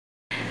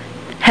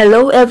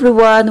Hello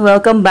everyone!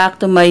 Welcome back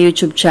to my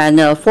YouTube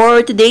channel.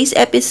 For today's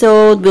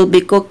episode, we'll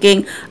be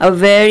cooking a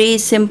very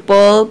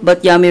simple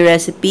but yummy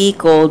recipe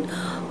called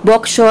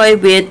Bokchoy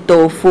with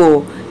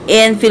tofu.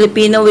 In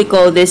Filipino, we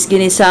call this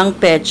ginisang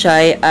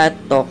pechay at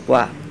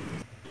tokwa.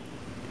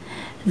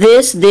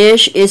 This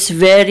dish is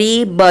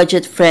very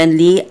budget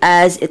friendly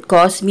as it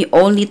cost me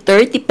only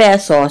 30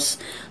 pesos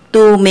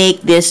to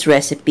make this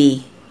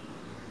recipe.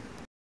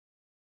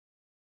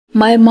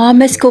 My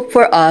mom has cooked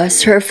for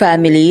us, her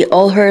family,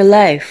 all her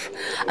life,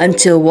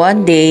 until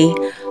one day,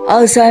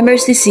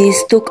 Alzheimer's disease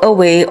took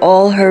away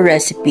all her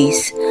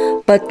recipes,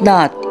 but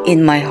not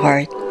in my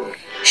heart.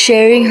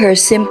 Sharing her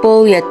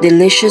simple yet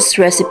delicious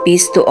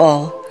recipes to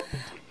all.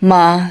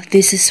 Ma,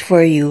 this is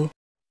for you.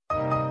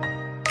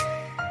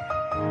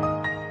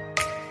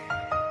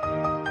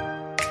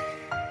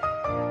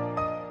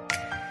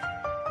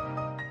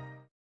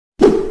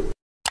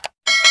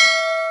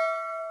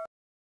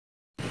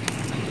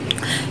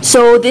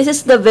 So this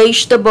is the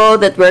vegetable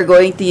that we're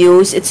going to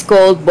use. It's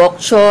called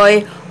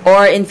bokchoy,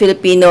 or in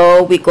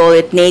Filipino, we call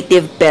it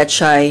native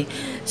pechay.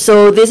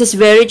 So this is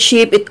very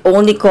cheap. It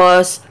only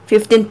costs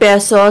 15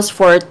 pesos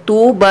for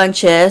 2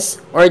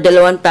 bunches or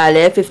dalawang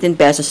tale, 15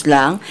 pesos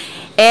lang.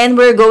 And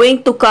we're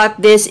going to cut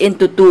this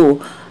into two,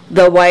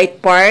 the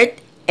white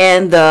part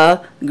and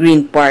the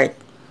green part.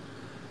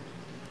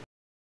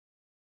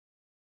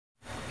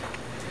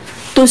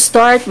 To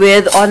start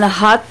with, on a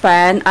hot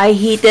pan, I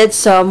heated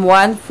some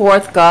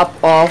 1/4 cup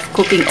of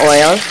cooking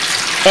oil,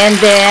 and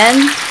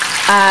then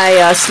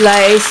I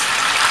sliced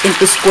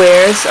into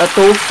squares a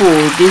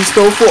tofu. This is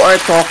tofu or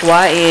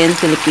tokwa in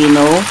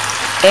Filipino,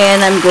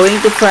 and I'm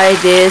going to fry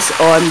this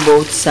on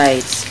both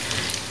sides.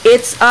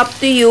 It's up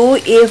to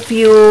you if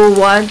you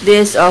want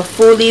this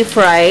fully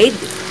fried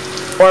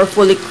or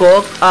fully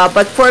cooked,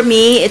 but for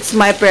me, it's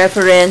my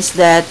preference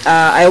that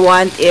I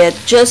want it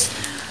just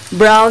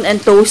brown and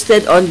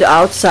toasted on the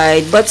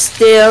outside, but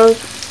still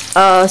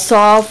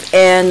soft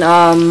and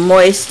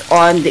moist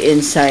on the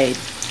inside.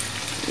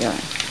 Yeah.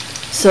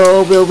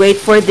 So we'll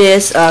wait for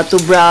this to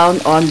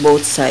brown on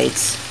both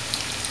sides.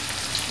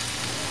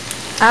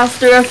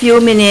 After a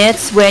few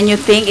minutes, when you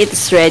think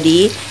it's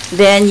ready,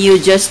 then you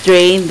just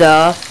drain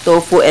the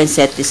tofu and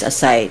set this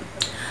aside.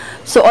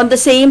 So on the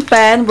same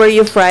pan where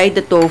you fried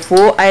the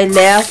tofu, I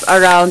left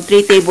around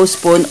 3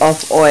 tablespoons of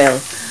oil.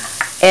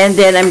 And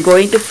then I'm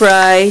going to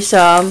fry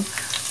some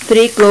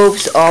 3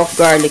 cloves of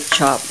garlic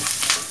chop.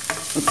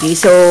 Okay,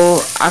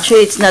 so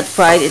actually it's not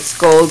fried, it's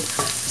called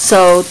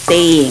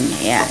sauteing.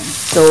 Ayan.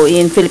 So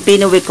in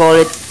Filipino we call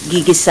it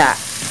gigisa.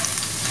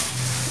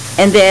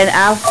 And then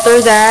after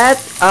that,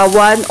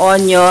 1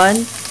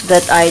 onion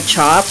that I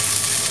chopped.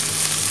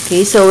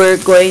 Okay, so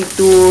we're going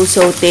to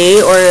saute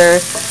or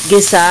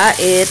gisa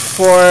it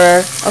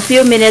for a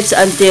few minutes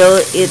until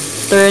it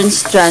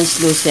turns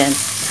translucent.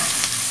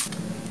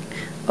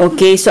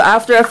 Okay, so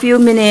after a few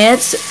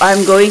minutes,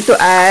 I'm going to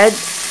add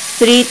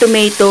 3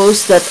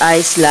 tomatoes that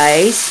I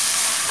slice.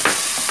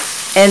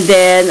 And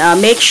then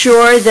make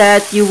sure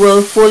that you will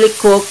fully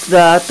cook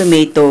the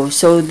tomato.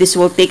 So this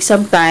will take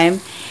some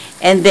time.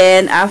 And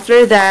then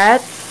after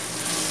that,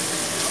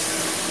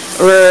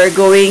 we're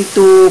going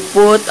to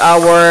put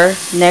our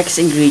next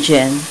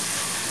ingredient.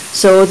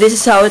 So this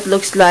is how it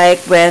looks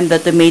like when the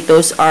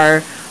tomatoes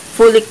are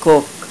fully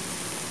cooked.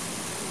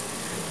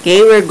 Okay,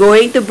 we're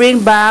going to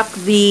bring back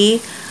the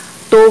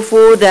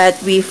tofu that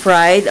we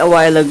fried a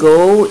while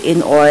ago in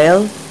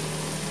oil.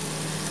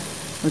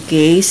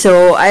 Okay,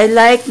 so I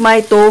like my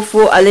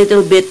tofu a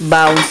little bit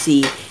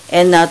bouncy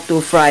and not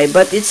too fried,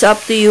 but it's up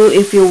to you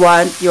if you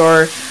want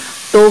your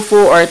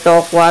tofu or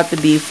tokwa to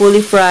be fully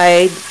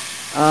fried.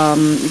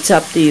 It's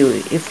up to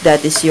you if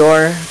that is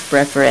your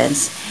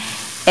preference.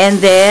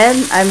 And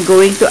then I'm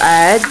going to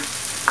add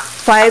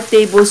 5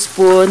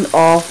 tablespoons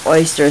of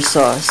oyster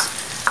sauce.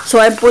 So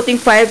I'm putting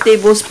 5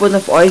 tablespoons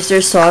of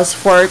oyster sauce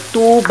for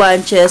 2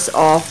 bunches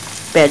of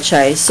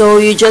pechay. So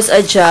you just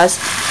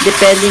adjust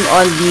depending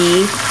on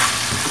the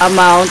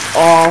amount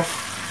of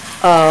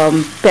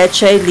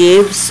pechay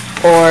leaves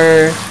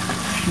or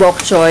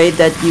bokchoy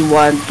that you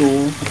want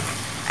to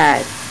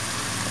add.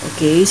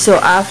 Okay, so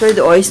after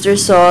the oyster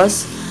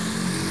sauce,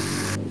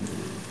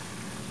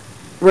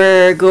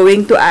 we're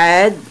going to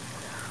add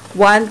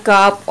 1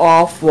 cup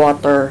of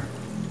water.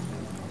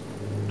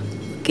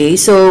 Okay,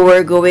 so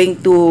we're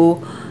going to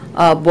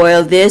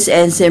boil this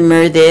and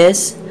simmer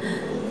this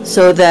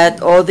so that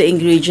all the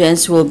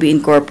ingredients will be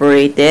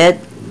incorporated.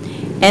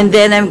 And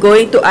then I'm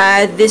going to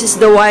add, this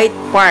is the white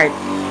part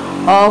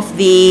of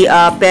the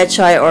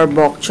pechay or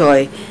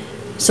bokchoy.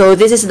 So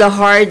this is the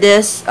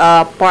hardest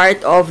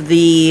part of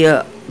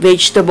the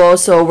vegetable,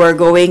 so we're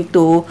going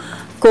to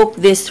cook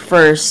this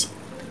first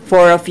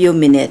for a few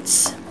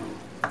minutes.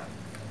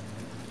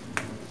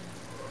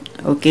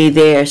 Okay,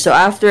 there. So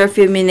after a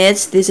few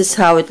minutes, this is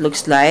how it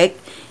looks like.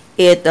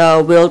 It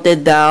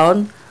wilted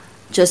down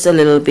just a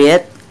little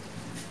bit.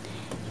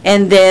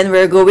 And then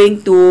we're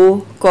going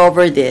to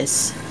cover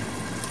this.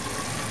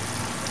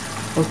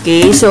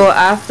 Okay, so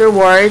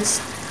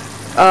afterwards,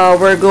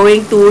 we're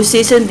going to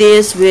season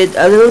this with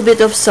a little bit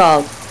of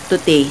salt. to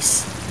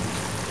taste.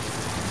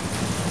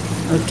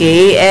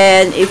 Okay,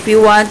 and if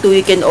you want to,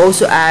 you can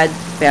also add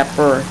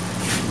pepper.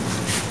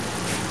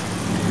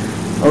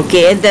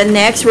 Okay, and then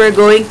next we're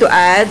going to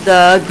add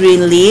the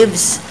green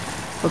leaves.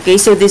 Okay,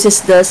 so this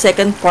is the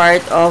second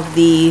part of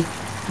the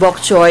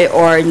bokchoy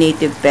or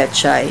native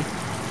pechay.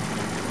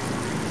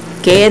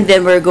 Okay, and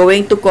then we're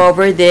going to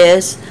cover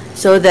this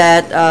so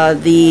that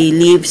the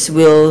leaves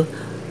will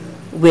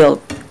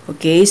wilt.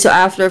 Okay, so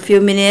after a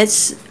few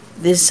minutes,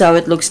 this is how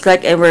it looks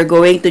like, and we're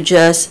going to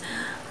just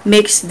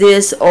mix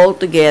this all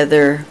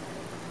together.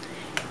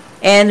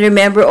 And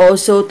remember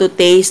also to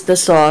taste the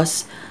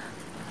sauce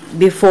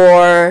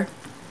before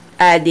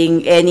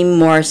adding any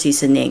more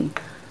seasoning.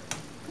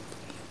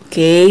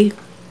 Okay,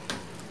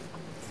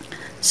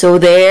 so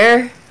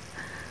there,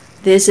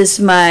 this is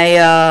my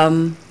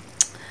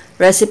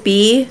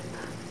recipe,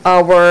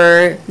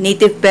 our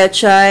native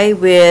pechay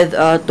with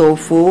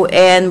tofu,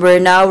 and we're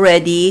now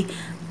ready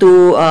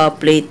to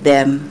plate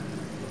them.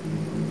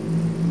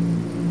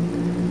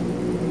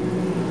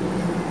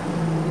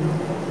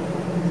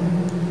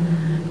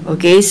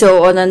 Okay,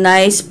 so on a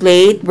nice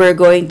plate, we're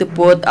going to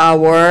put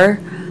our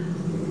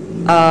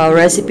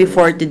recipe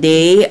for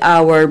today,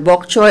 our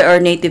bokchoy or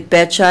native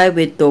pechay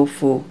with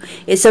tofu.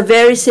 It's a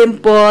very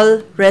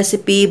simple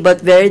recipe but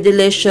very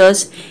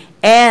delicious,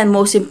 and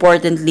most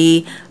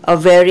importantly, a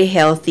very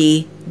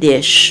healthy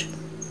dish.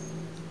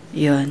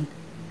 Yun.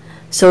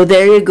 So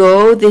there you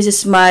go. This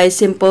is my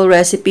simple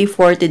recipe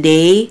for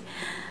today.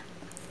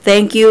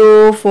 Thank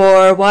you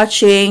for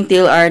watching.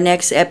 Till our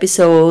next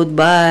episode.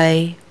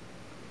 Bye.